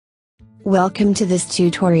Welcome to this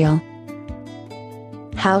tutorial.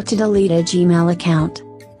 How to delete a Gmail account.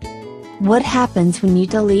 What happens when you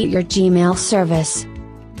delete your Gmail service?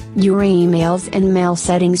 Your emails and mail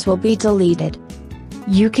settings will be deleted.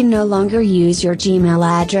 You can no longer use your Gmail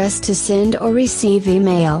address to send or receive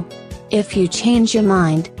email. If you change your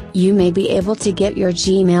mind, you may be able to get your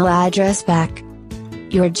Gmail address back.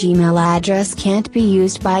 Your Gmail address can't be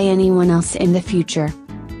used by anyone else in the future.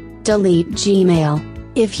 Delete Gmail.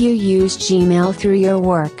 If you use Gmail through your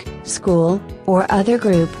work, school, or other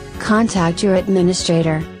group, contact your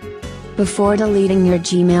administrator. Before deleting your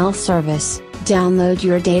Gmail service, download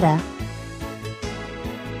your data.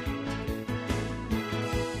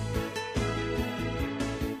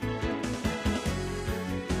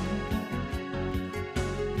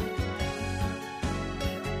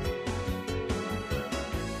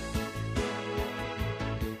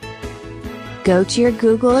 Go to your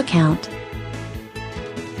Google account.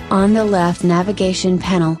 On the left navigation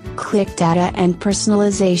panel, click Data and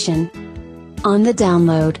Personalization. On the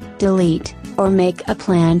Download, Delete, or Make a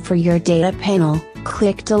Plan for your data panel,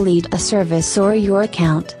 click Delete a service or your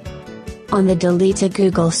account. On the Delete a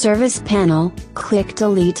Google service panel, click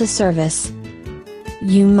Delete a service.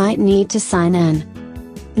 You might need to sign in.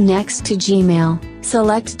 Next to Gmail,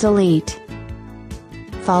 select Delete.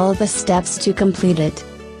 Follow the steps to complete it.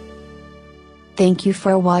 Thank you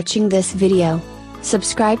for watching this video.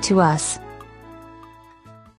 Subscribe to us.